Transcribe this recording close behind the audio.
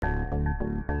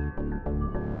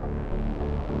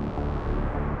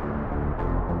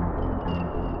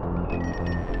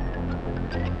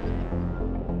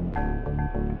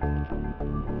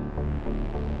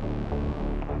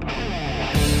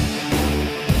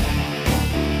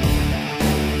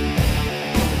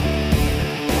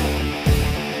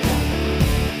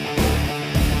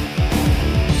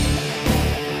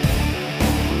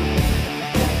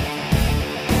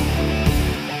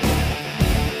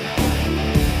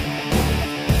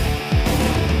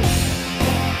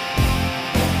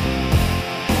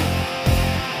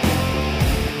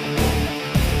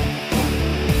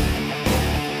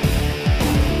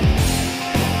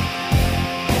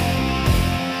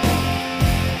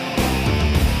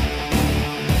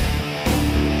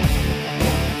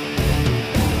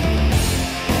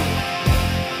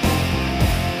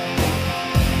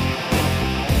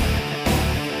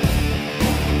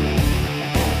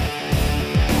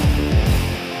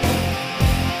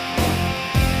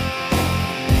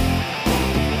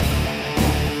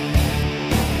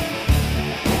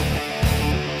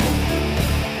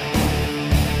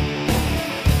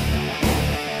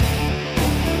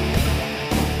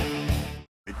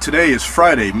Today is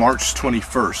Friday, March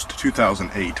 21st,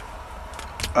 2008.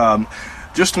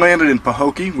 Just landed in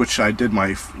Pahokee, which I did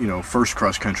my first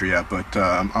cross country at, but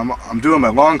I'm doing my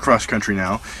long cross country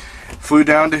now. Flew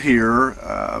down to here.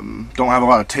 Don't have a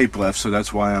lot of tape left, so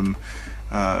that's why I'm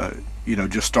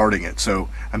just starting it. So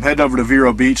I'm heading over to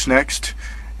Vero Beach next,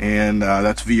 and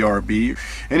that's VRB.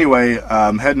 Anyway,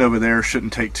 I'm heading over there.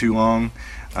 Shouldn't take too long.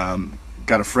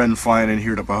 Got a friend flying in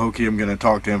here to Pahokee. I'm going to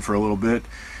talk to him for a little bit.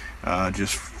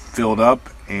 Just filled up,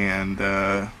 and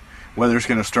weather's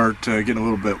going to start getting a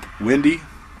little bit windy,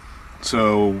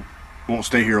 so won't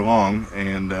stay here long,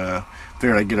 and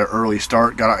figured I'd get an early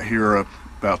start. Got out here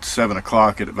about 7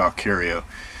 o'clock at Valcario.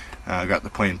 Got the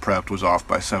plane prepped, was off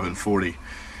by 7:40.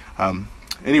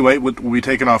 Anyway, we'll be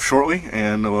taking off shortly,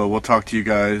 and we'll talk to you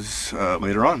guys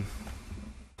later on.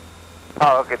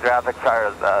 Okay, traffic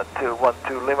tires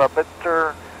 212 Lima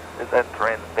Victor is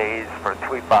entering base for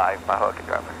 35 Pahokee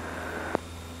traffic.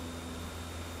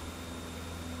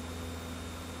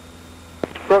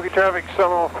 Pahokee traffic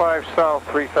 705 south,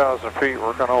 3,000 feet.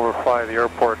 We're going to overfly the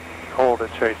airport. Hold at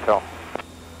Chatel.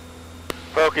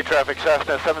 Pahokee traffic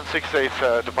Cessna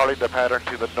 768 departing the pattern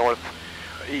to the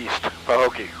northeast,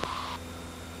 Pahokee.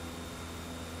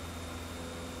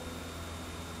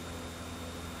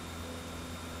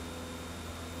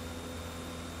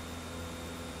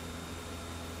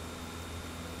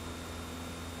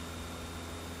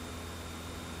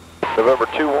 November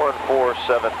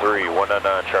 21473,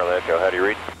 199 Charlie Echo, how do you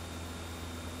read?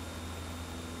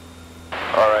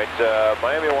 Alright,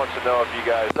 Miami wants to know if you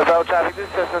guys... Level traffic, this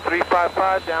is Cessna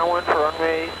 355, downwind for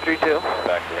runway 32.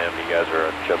 Back to him, you guys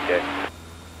are okay.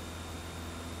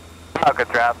 Okay,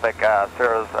 traffic,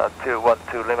 Cirrus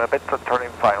 212 Lima Victor, turning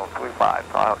final 35,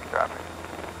 Pahokee traffic.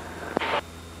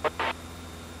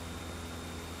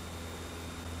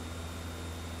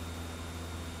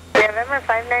 November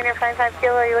 5955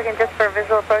 Kilo, you looking just for a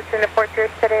visual approach into Fort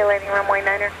Pierce today, landing runway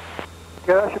 9er?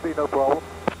 Yeah, that should be no problem.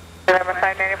 November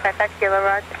 5955 Kilo,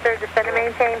 roger, sir, descend and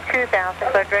maintain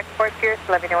 2000, clear direct Fort Pierce,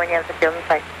 let me know when you have the field in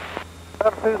sight.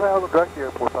 2000, direct to the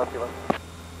airport, talk to you later.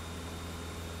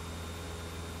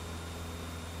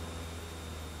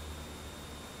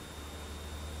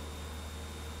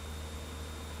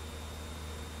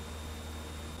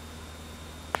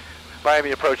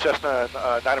 Miami approach Cessna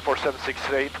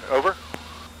 94768, over.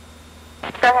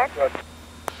 Go ahead.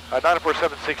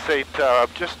 94768,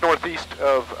 just northeast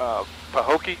of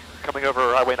Pahokee, coming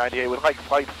over Highway 98. Would like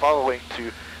flight following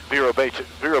to Vero Beach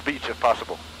if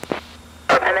possible.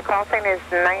 And the call sign is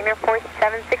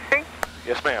 94763?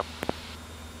 Yes, ma'am.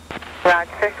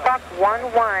 Roger, sir, squawk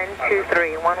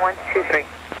 1123, 1123.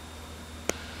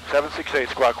 768,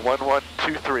 squawk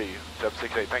 1123,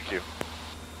 768, thank you.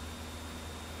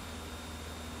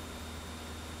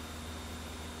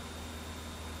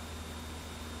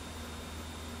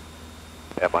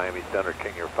 At Miami Center,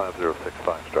 King Air 506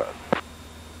 Foxtrot.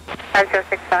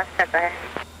 506 Fox, go ahead.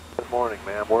 Good morning,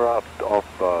 ma'am. We're off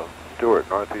Stewart,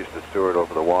 northeast of Stewart,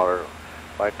 over the water.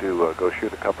 Like to go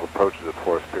shoot a couple of approaches at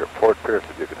Fort Pierce,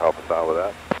 if you could help us out with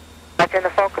that. Roger, and the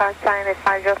full call sign is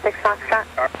 506 Foxtrot?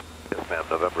 Yes, ma'am.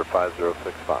 November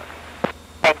 506 Fox.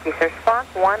 Thank you, sir. Squawk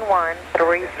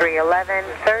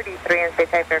 1133, and say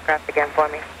type aircraft again for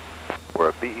me. We're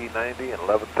at BE-90 and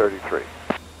 1133.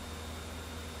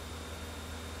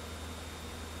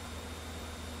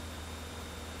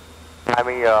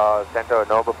 Miami Center,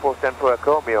 November 474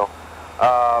 Echo Romeo.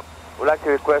 Would like to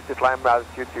request to climb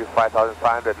altitude to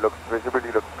 5,500.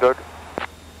 Visibility looks good.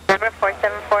 November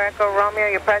 474 Echo Romeo,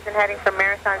 your present heading for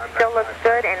Marathon still looks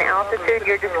good, and altitude,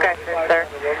 your discretion, sir.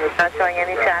 Not showing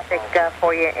any traffic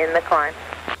for you in the climb.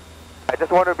 I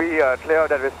just want to be clear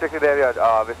that restricted area,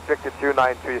 restricted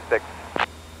 2936.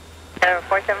 November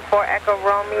 474 Echo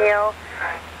Romeo.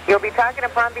 You'll be talking to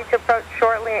Palm Beach Approach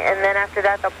shortly, and then after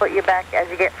that they'll put you back as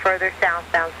you get further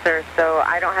southbound, sir. So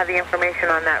I don't have the information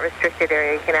on that restricted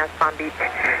area. You can ask Palm Beach.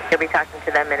 You'll be talking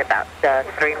to them in about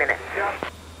 3 minutes.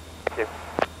 Thank you.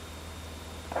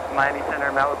 Miami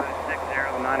Center, Malibu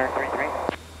 60-933.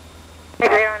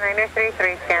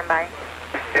 60-933, stand by.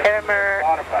 November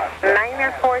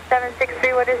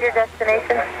 94763, what is your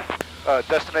destination?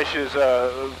 Destination is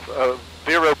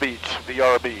Vero Beach,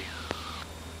 VRB.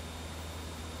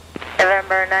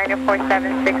 November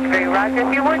 94763, roger.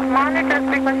 If you would, monitor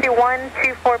frequency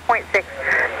 124.6,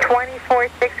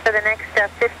 24.6 for the next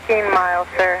 15 miles,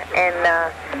 sir, and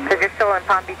because you're still in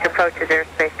Palm Beach Approach's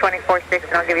airspace, 24.6,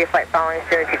 and I'll give you a flight following as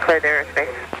soon as you clear their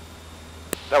airspace.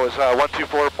 That was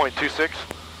 124.26?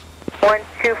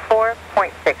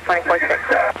 124.6,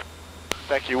 24.6.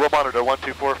 Thank you. We'll monitor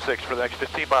 1246 for the next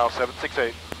 15 miles,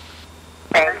 768.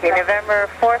 Thank you. November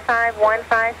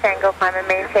 4515 Tango, climb and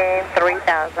maintain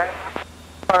 3000.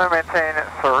 Climb and maintain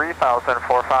 3000,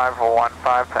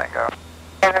 4515 Tango.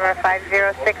 November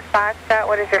 506 Foxtrot,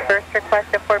 what is your first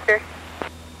request at Fort Pierce?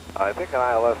 I think an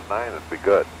ILS 9 would be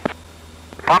good.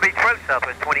 Palm Beach Road,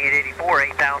 Southwest 2884,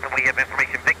 8000. We have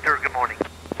information. Victor, good morning.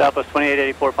 Southwest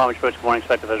 2884, Palm Beach Road, good morning.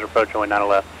 Expect a visual approach, only 9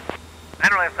 left.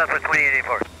 9 left, Southwest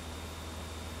 2884.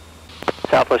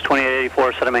 Southwest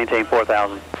 2884, set to maintain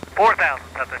 4000. 4000,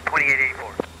 Southwest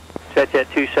 2884. Jet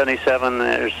 277,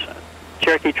 there's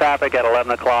Cherokee traffic at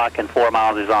 11 o'clock and 4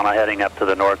 miles is on heading up to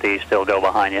the northeast. Still go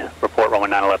behind you. Report runway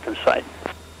 9 left in sight.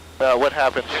 What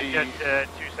happened? Jet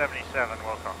 277,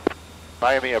 welcome.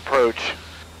 Miami approach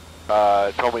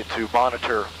told me to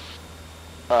monitor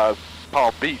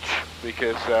Palm Beach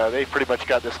because they pretty much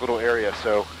got this little area.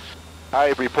 So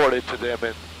I reported to them,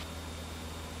 and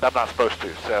I'm not supposed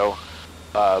to. So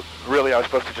really, I was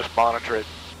supposed to just monitor it,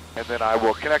 and then I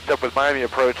will connect up with Miami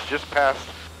approach just past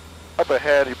up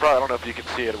ahead. You probably, I don't know if you can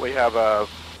see it. We have a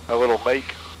little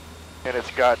lake, and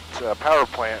it's got a power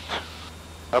plant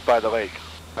up by the lake.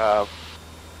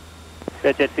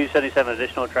 Jet 277,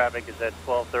 additional traffic is at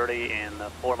 1230 and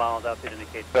 4 miles out to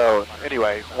indicate. So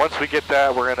anyway, once we get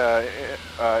that, we're gonna,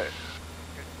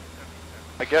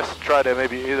 I guess, try to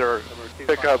maybe either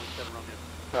pick up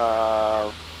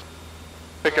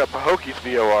Pahokie's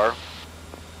VOR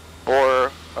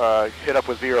or hit up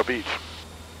with Vero Beach.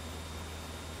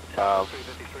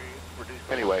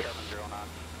 Anyway,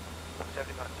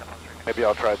 maybe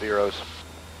I'll try Vero's.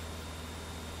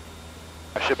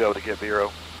 I should be able to get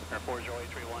Vero.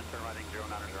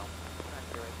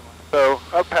 So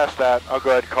up past that, I'll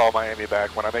go ahead and call Miami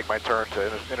back when I make my turn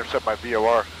to intercept my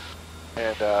VOR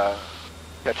and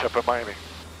catch up at Miami.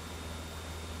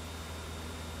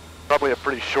 Probably a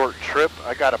pretty short trip.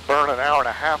 I got to burn an hour and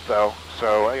a half though,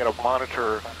 so I got to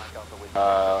monitor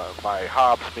my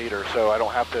Hobbs meter so I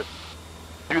don't have to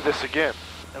do this again.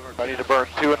 I need to burn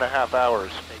 2.5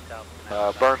 hours.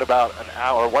 Burned about an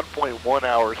hour, 1.1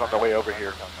 hours on the way over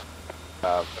here.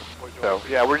 So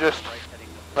yeah,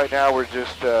 right now we're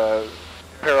just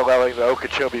paralleling the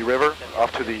Okeechobee River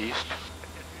off to the east.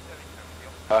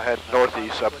 Head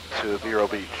northeast up to Vero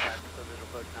Beach.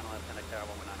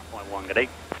 Good day.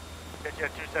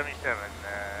 Jet 277,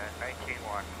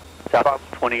 19-1. Southwest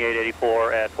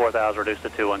 2884 at 4000, reduced to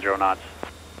 210 knots.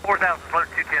 4000,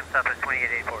 210, Southwest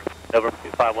 2884. Over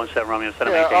 2517 Romeo, set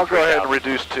to Yeah, maintain I'll go ahead 3000. and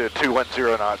reduce to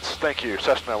 210 knots. Thank you,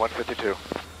 Cessna 152.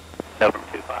 Over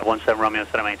 2517 Romeo,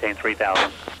 set to maintain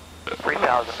 3000.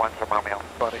 3000, 1 from Romeo.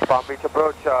 Funny. Palm Beach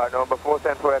approach, number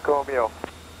 410 Echo Romeo.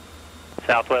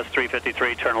 Southwest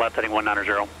 353, turn left heading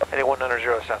 190. Heading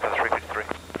 190, Southwest 353.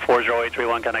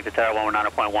 40831, connected tower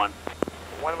 119.1.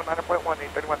 119.1,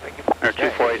 831, thank you. Or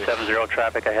 24870,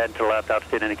 traffic ahead to the left,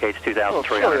 altitude indicates Oh,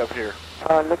 2,300. sorry up here.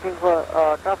 Looking for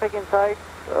traffic inside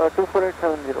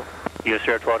 24870. US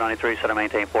Air 1293, set to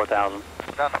maintain 4000.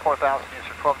 Down to 4000, US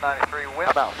 1293,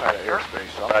 wind. I'm outside of airspace.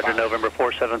 So I'm Roger, fine. November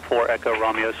 474, Echo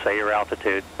Romeo, say your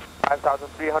altitude.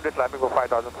 5,300, climbing for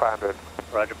 5,500.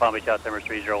 Roger, Palm Beach altimeter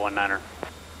 3019er.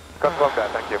 Confirm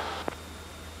that, thank you.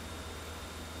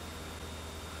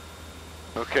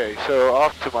 Okay, so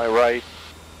off to my right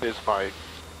is my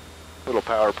little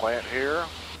power plant here.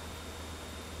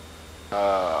 The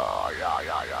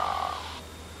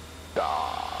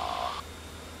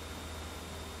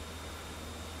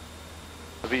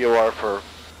VOR for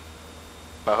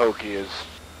Pahokee is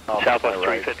off Southwest to my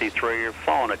right. 353, you're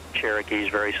following a Cherokee, is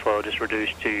very slow, just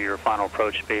reduce to your final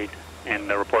approach speed, and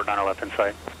report 9 left in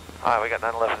sight. Alright, we got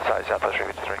 911 inside, Southwest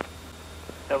 353.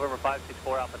 November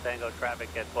 564, Alpha Tango, traffic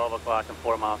at 12 o'clock and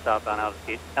 4 miles southbound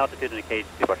altitude indicates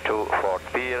 2 Fort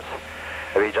Pierce.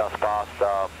 We just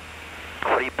passed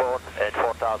Freeport at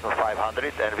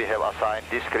 4,500 and we have assigned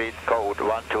discrete code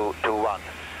 1221.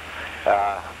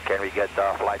 Can we get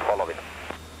flight following?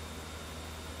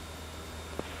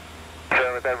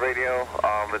 So with that radio,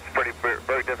 it's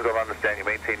very difficult to understand. You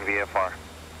maintain VFR.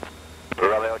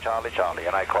 Romeo Charlie Charlie,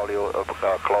 and I call you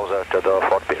closer to the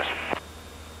Fort Pierce.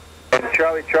 And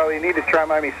Charlie, you need to try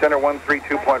Miami Center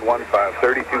 132.15,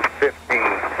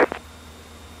 3215.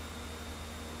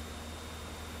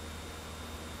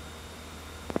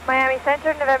 Miami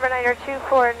Center, November 9er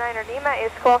 249er Lima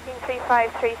is squawking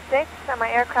 3536, and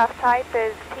my aircraft type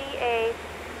is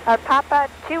Papa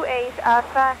 28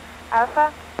 Alpha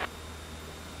Alpha.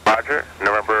 Roger,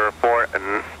 November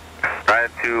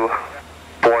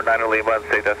 49249 Lima,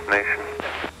 state destination.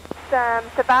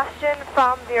 Sebastian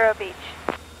from Vero Beach.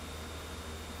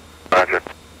 Roger.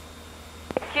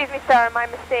 Excuse me, sir, my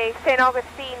mistake. St.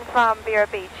 Augustine from Vero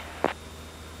Beach.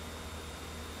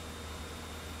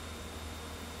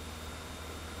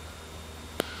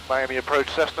 Miami approach,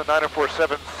 Cessna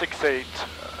 94768,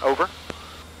 over.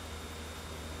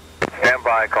 Stand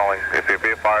by, calling. If your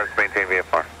VFR is maintain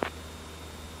VFR.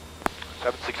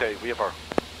 768, VFR.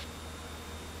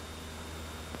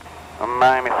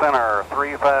 Miami Center,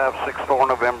 3564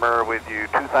 November with you,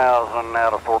 2000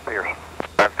 out of Fort Pierce.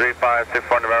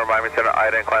 3564 November, Miami Center,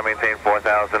 IDA and climb maintain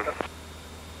 4000.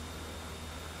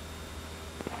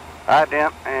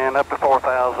 Ident and up to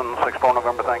 4000, 64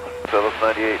 November, thanks.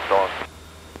 798, Dawn.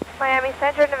 Miami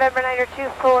Center, November 9er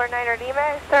 24, 9er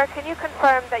Lima. Sir, can you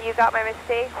confirm that you got my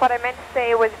mistake? What I meant to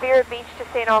say was Vera Beach to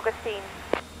St. Augustine.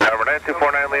 Number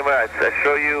 9249 Lima, I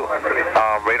show you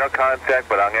radar contact,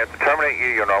 but I'm going to terminate you.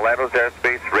 You're in Orlando's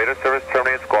airspace. Radar service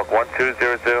terminated, squawk 1200.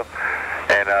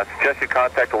 And suggest you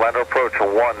contact Orlando approach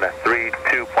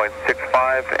 132.65.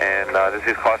 And this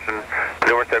is caution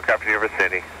numerous aircraft in your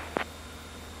vicinity.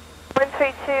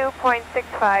 132.65,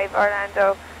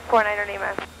 Orlando, 49er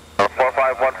Lima.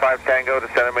 4515 Tango,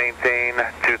 descend and maintain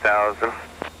 2000.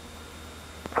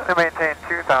 To maintain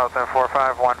 2000,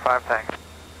 4515 Tango.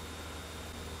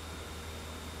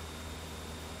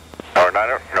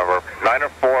 Number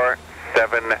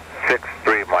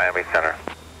 94763, Miami Center.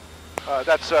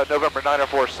 That's November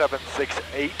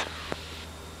 94768.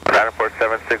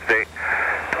 94768.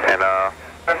 And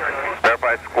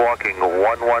verify squawking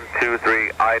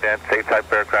 1123 ident,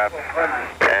 A-type aircraft,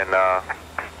 and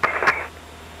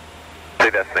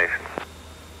the destination.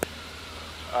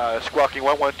 Squawking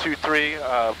 1123,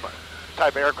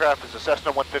 type aircraft is a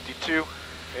Cessna 152,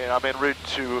 and I'm en route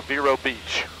to Vero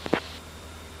Beach.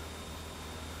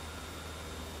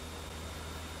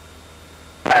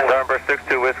 November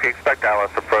 62 Whiskey, expect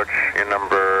ILS approach in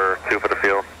number 2 for the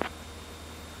field.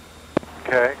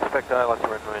 Okay, expect ILS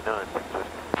runway 9.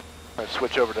 I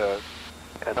switch over to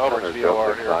And Melbourne's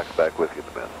VOR here. Fox back with you in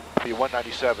a minute.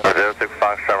 B197. 06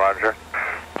 Foxtrot, roger.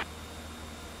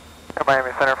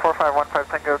 Miami Center, 4515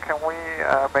 Tango, can we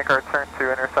make our turn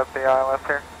to intercept the ILS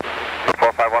here?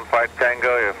 4515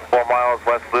 Tango, you're 4 miles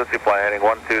west Lucy, fly heading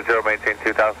 120, maintain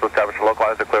 2000, establish a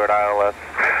localized declared ILS.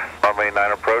 Runway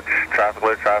 9 approach, traffic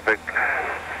clear traffic,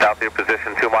 south of your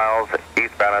position 2 miles,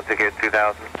 eastbound on ticket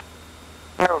 2000.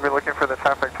 Yeah, we'll be looking for the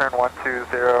traffic turn 120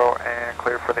 and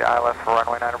clear for the ILS for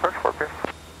runway 9 approach, Fort Pierce.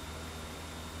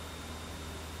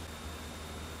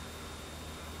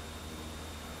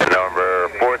 Number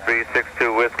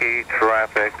 4362 Whiskey,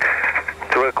 traffic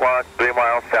 2 o'clock, 3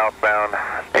 miles southbound,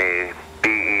 a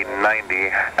BE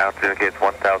 90, altitude indicates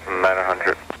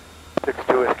 1,900.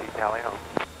 62 Whiskey, tally home.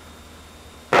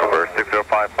 Number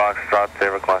 605 Foxtrot,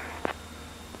 save request.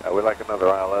 We'd like another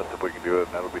ILS if we can do it,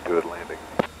 and that'll be due at landing.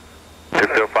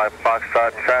 605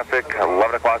 Foxtrot, traffic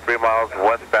 11 o'clock, 3 miles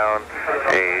westbound,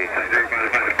 a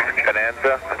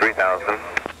Bonanza, 3000.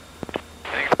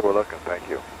 We're looking, thank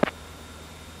you.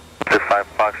 65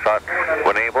 Foxtrot,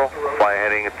 when able, fly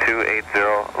heading 280,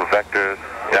 vectors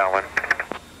downwind.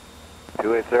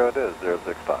 280 it is,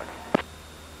 06 Fox.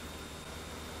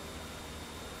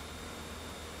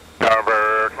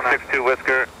 Number 62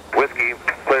 Whiskey,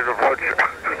 cleared approach.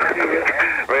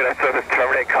 Radar service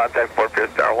terminate contact Fort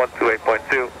Pierce Tower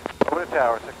 128.2. Over the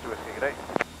tower, 62 Whiskey, good day.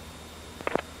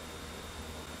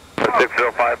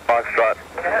 605 Foxtrot,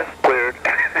 cleared.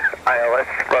 ILS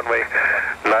runway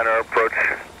 9er approach.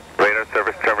 Radar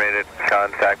service terminated.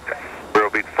 Contact Vero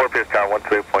Beach, Fort Pierce Tower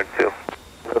 128.2.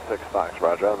 06 Fox,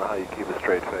 roger. I don't know how you keep a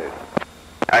straight face.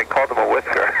 I called him a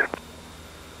whisker.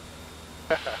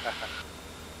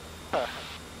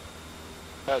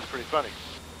 That's pretty funny.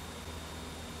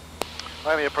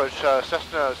 Miami approach,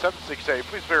 Cessna 768.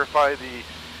 Please verify the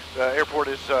airport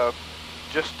is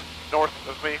just north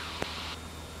of me.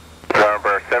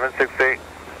 Number 768.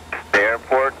 The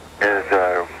airport is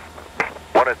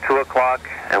 1 at 2 o'clock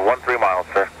and 13 miles,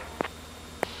 sir.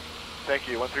 Thank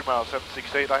you. 13 miles,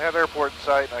 768. I have airport in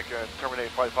sight, and I can terminate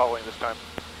flight following this time.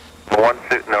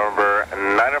 Number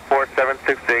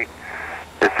 94768.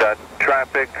 It's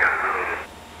traffic.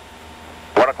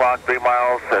 1 o'clock, 3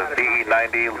 miles, DE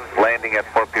 90, landing at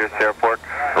Fort Pierce Airport.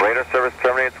 Radar service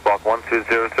terminated, squawk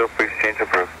 1200, free exchange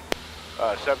approved.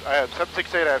 I have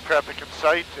 768, I have traffic in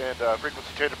sight, and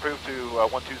frequency change approved to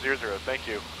 1200. Thank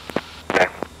you. Okay.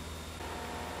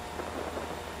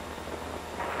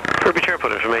 For Beach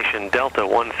Airport information, Delta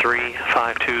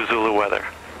 1352 Zulu weather.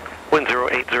 Wind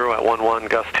 080 at 11,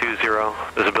 gust 20,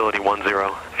 visibility 10,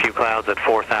 few clouds at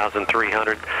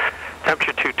 4,300,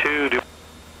 temperature 22.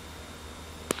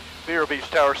 Vero Beach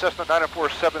Tower, Cessna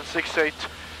 94768,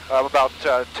 about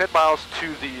 10 miles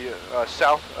to the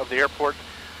south of the airport,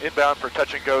 inbound for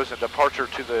touch and goes and departure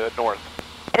to the north.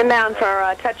 Inbound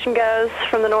for touch and goes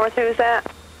from the north, who's that?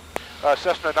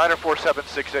 Cessna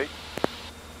 94768.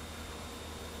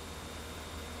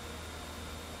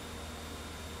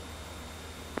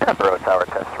 Borough Tower,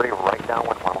 test 3, right down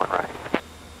 111 right.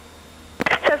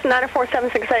 Test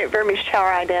 94768, Vero Beach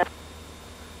Tower, ident.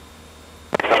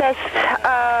 Test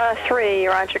 3,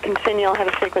 roger, continue, I'll have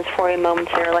a sequence for you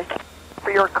momentarily.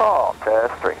 For your call,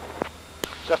 test 3.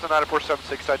 Cessna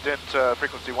 9476, ident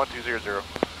frequency 1200.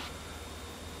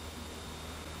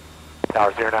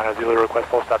 Tower 09 Zulu, request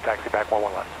full stop taxi back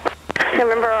 11 left.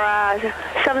 November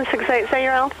 768, say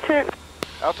your altitude?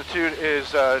 Altitude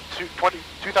is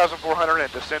 2,400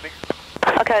 and descending.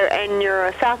 Okay, and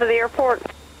you're south of the airport?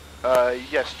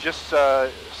 Yes, just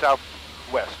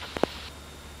southwest.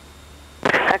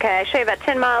 Okay, I show you about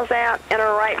 10 miles out, enter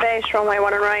right base, runway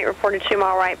 1 and right, reported 2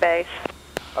 mile right base.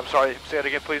 I'm sorry, say it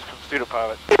again please from student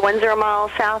pilot. 10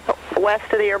 miles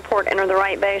southwest of the airport, enter the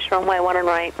right base, runway 1 and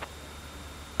right.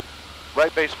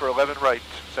 Right base for 11 right,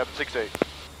 768.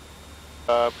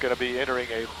 I'm going to be entering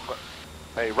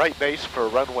a right base for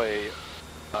runway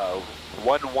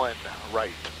 11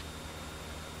 right.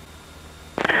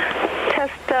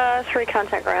 Test 3,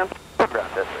 contact ground.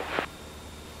 Ground, test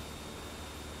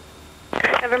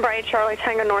 3. November 8, Charlie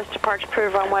Tango, north departure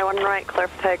approved, runway 1 right, clear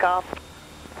for takeoff.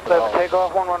 Clear for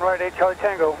takeoff, 11 right, 8 Charlie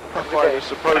Tango. Fly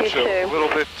this approach a little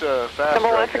bit faster, Number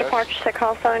 1 I for guess. departure, set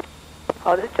call sign.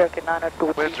 Oh, this is Cherokee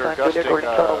 902. Winds are gusting,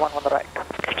 Tower 1 on the right.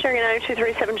 Cherokee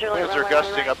 9237, Juliet, winds are runway 1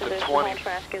 gusting right, up to position, 20. hold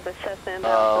traffic is assessed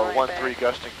inbound, right 1-3 base.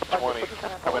 gusting to 20,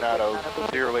 coming out of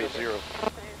 080.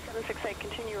 768,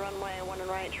 continue runway 1 and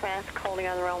right, traffic holding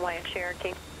on the runway at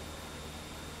Cherokee.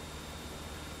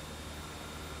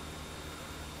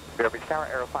 Vero Beach Tower,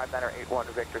 Aero 5981,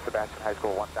 Victor Sebastian High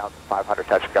School, 1,500,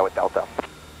 touch and go with Delta.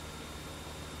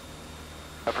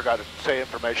 I forgot to say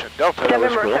information. Delta, that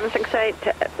was November cool.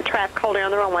 768, traffic holding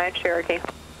on the runway at Cherokee.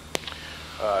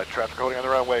 Traffic holding on the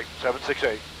runway,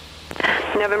 768.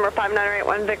 November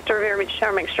 5981, Victor, Vero Beach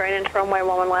Tower, make straight into runway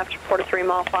 11 left, report a 3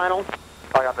 mile final.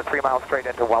 Probably on the 3 miles straight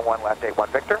into 11 left, 81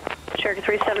 Victor. Cherokee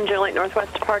 37, Juliet,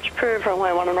 northwest departure approved,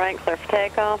 runway 1 and right, clear for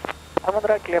takeoff. 1 on the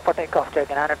right, clear for takeoff,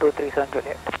 Cherokee 9237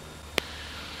 Juliet.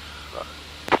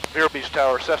 Vero Beach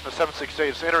Tower, Cessna 768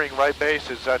 is entering right base.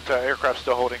 Is that aircraft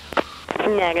still holding?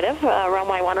 Negative,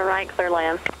 runway 1 and right, clear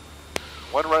land.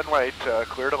 1 run right,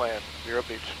 clear to land. Vero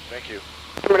Beach, thank you.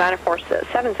 Number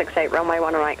 94768, runway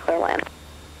 1 and right, clear land.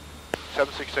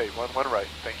 768, 1 right,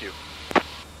 thank you.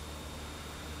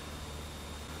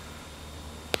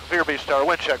 Vero Beach Tower,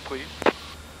 wind check please.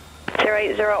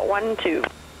 08012.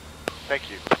 Thank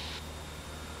you.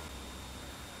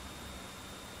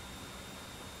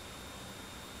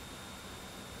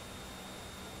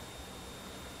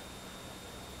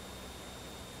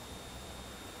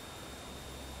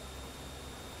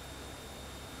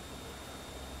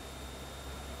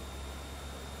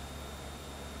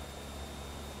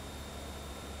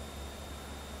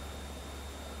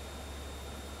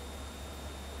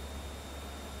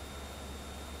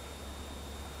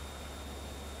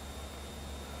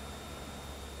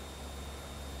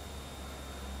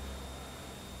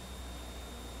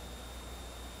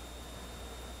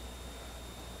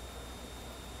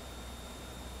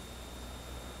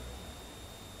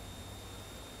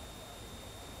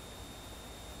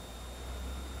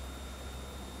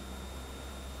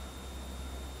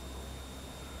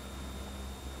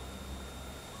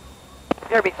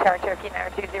 Vero Beach Tower, Cherokee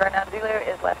 9209 Zulu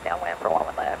is left downwind for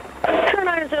 11 left.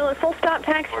 09 Zulu, full stop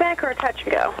taxi back or a touch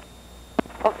and go?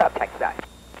 Full stop taxi back.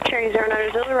 Cherokee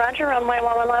 09 Zulu, roger, runway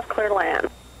 1 left, clear to land.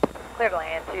 Clear to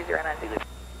land, 209 Zulu.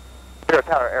 Vero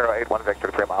Tower, Aero 81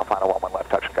 Victor, 3 mile final, 11 left,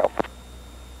 touch and go.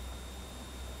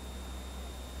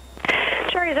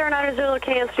 Cherokee 09 Zulu,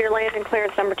 cancel your landing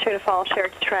clearance number 2 to follow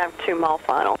Cherokee traffic 2 mile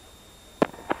final.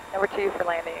 Number 2 for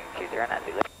landing, 209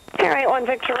 Zulu. Air 81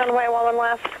 Victor, runway 1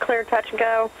 left, clear touch and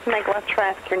go, make left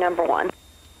traffic your number 1.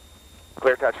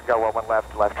 Clear touch and go, 11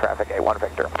 left, left traffic, A1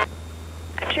 Victor.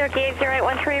 Cherokee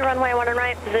 80813, runway 1 and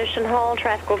right, position hold,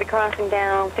 traffic will be crossing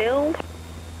downfield.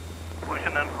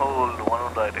 Position and hold, 1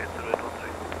 on right, 80813.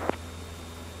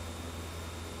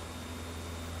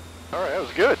 All right, that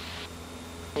was good.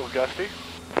 A little gusty.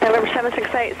 November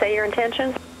 768, say your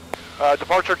intentions.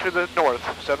 Departure to the north,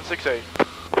 768.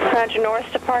 Roger,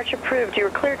 north departure approved. You were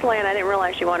cleared to land. I didn't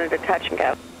realize you wanted to touch and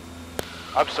go.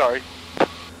 I'm sorry.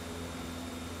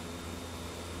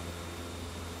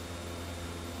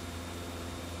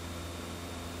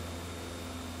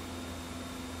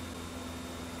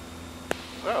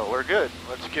 Oh, we're good.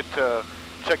 Let's get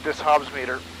check this Hobbs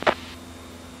meter.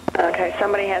 Okay,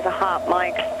 somebody has a hot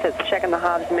mic that's checking the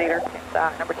Hobbs meter.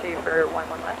 It's number 2 for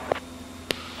 11 left.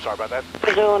 Sorry about that.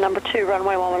 Zulu number 2,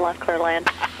 runway 1 left, clear land.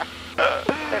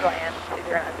 Clear land,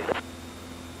 209 Zulu.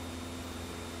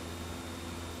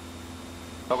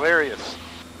 Hilarious.